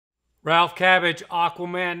Ralph Cabbage,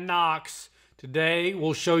 Aquaman Knox. Today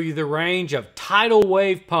we'll show you the range of tidal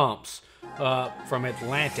wave pumps from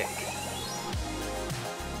Atlantic.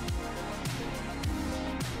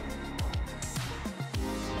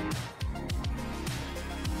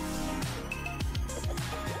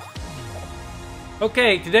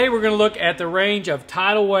 Okay, today we're going to look at the range of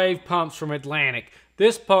tidal wave pumps from Atlantic.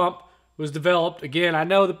 This pump was developed, again, I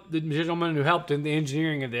know the gentleman who helped in the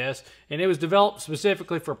engineering of this, and it was developed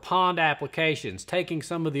specifically for pond applications, taking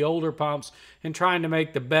some of the older pumps and trying to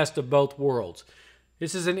make the best of both worlds.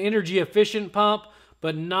 This is an energy efficient pump,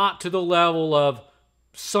 but not to the level of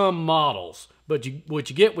some models. But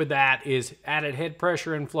what you get with that is added head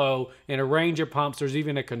pressure and flow in a range of pumps. There's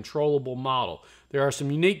even a controllable model. There are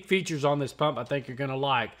some unique features on this pump I think you're going to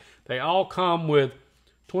like. They all come with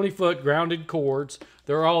 20-foot grounded cords.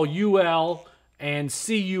 They're all UL and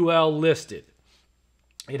CUL listed.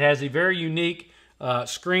 It has a very unique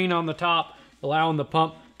screen on the top, allowing the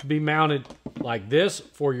pump to be mounted like this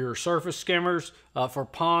for your surface skimmers. For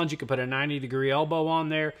ponds, you can put a 90-degree elbow on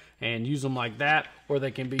there and use them like that, or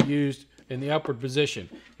they can be used in the upward position.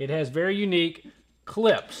 It has very unique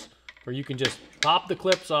clips where you can just pop the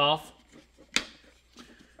clips off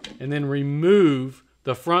and then remove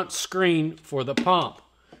the front screen for the pump.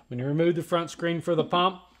 When you remove the front screen for the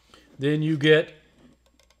pump, then you get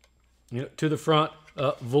to the front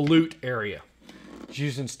volute area. It's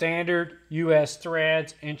using standard US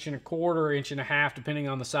threads, 1.25 inches, 1.5 inches, depending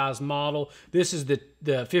on the size model. This is the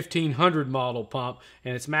 1500 model pump,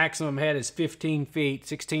 and its maximum head is 15 feet,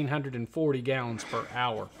 1,640 gallons per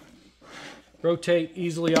hour. Rotate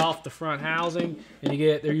easily off the front housing, and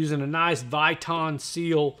they're using a nice Viton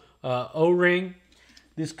seal O-ring.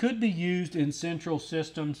 This could be used in central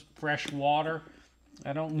systems, fresh water.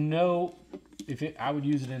 I don't know if I would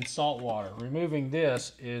use it in salt water. Removing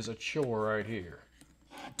this is a chore right here.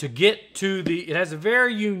 To get to it has a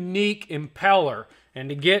very unique impeller, and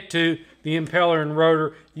to get to the impeller and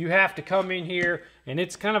rotor, you have to come in here, and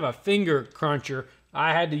it's kind of a finger cruncher.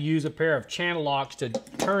 I had to use a pair of channel locks to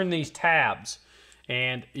turn these tabs.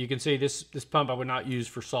 And you can see this pump I would not use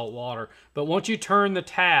for salt water. But once you turn the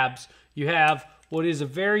tabs, you have what is a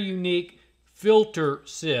very unique filter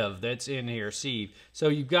sieve that's in here, Sieve.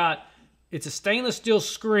 So it's a stainless steel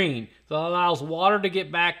screen that allows water to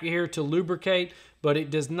get back here to lubricate, but it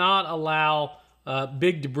does not allow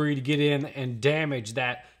big debris to get in and damage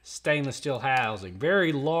that stainless steel housing.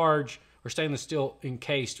 Very large, or stainless steel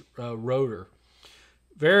encased rotor.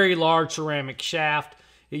 Very large ceramic shaft.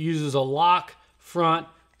 It uses a lock front,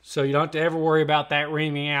 so you don't have to ever worry about that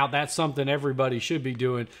reaming out. That's something everybody should be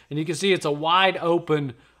doing. And you can see it's a wide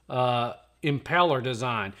open impeller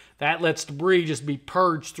design. That lets debris just be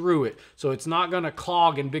purged through it. So it's not going to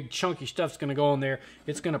clog and big chunky stuff's going to go in there.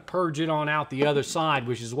 It's going to purge it on out the other side,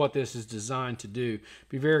 which is what this is designed to do.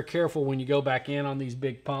 Be very careful when you go back in on these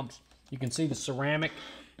big pumps. You can see the ceramic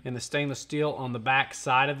and the stainless steel on the back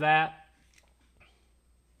side of that.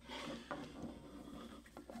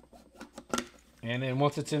 And then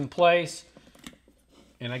once it's in place,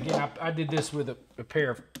 and again, I did this with a pair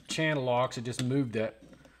of channel locks. It just moved that.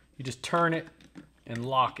 You just turn it and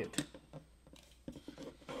lock it.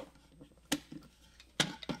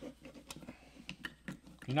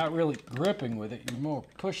 You're not really gripping with it, you're more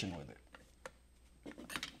pushing with it.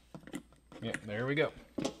 Yep, there we go.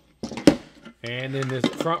 And then this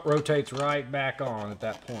front rotates right back on at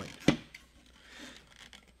that point.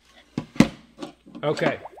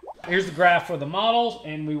 Okay. Here's the graph for the models,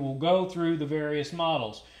 and we will go through the various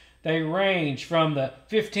models. They range from the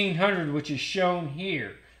 1500, which is shown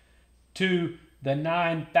here, to the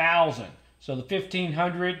 9000. So the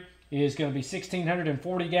 1500 is going to be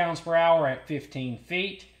 1,640 gallons per hour at 15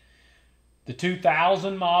 feet. The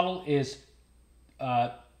 2000 model is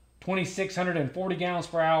 2,640 gallons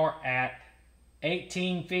per hour at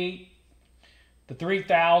 18 feet. The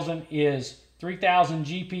 3000 is 3,000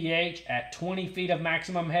 GPH at 20 feet of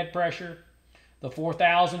maximum head pressure. The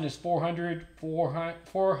 4,000 is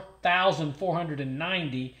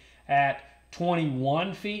 4,490 at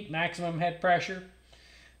 21 feet maximum head pressure.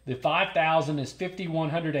 The 5,000 is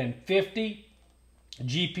 5,150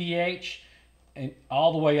 GPH and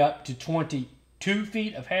all the way up to 22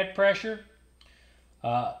 feet of head pressure.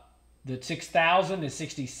 The 6,000 is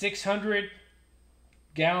 6,600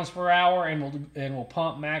 gallons per hour and will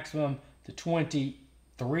pump maximum to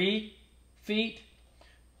 23 feet.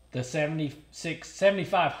 The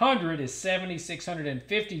 7,500 is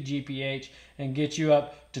 7,650 GPH and gets you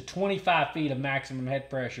up to 25 feet of maximum head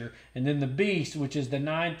pressure. And then the Beast, which is the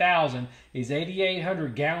 9,000, is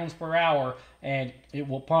 8,800 gallons per hour and it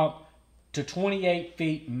will pump to 28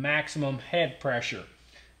 feet maximum head pressure.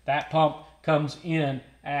 That pump comes in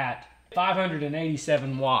at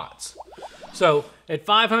 587 watts. So at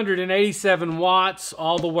 587 watts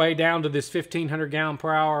all the way down to this 1500 gallon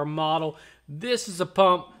per hour model, this is a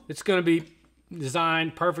pump that's going to be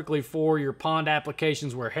designed perfectly for your pond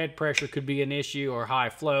applications where head pressure could be an issue or high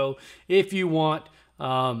flow. If you want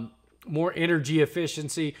more energy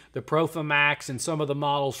efficiency, the Profimax and some of the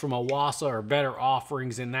models from Oase are better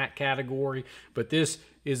offerings in that category, but this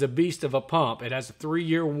is a beast of a pump. It has a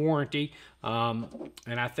 3-year warranty, and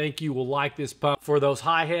I think you will like this pump for those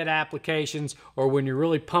high head applications or when you're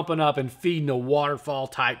really pumping up and feeding a waterfall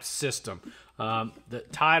type system. The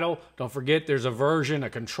Tidal, don't forget there's a version,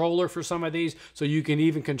 a controller for some of these, so you can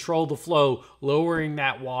even control the flow, lowering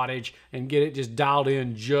that wattage and get it just dialed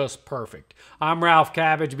in just perfect. I'm Ralph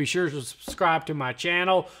Cabbage. Be sure to subscribe to my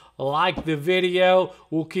channel, like the video.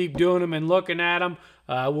 We'll keep doing them and looking at them.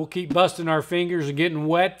 We'll keep busting our fingers and getting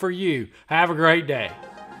wet for you. Have a great day.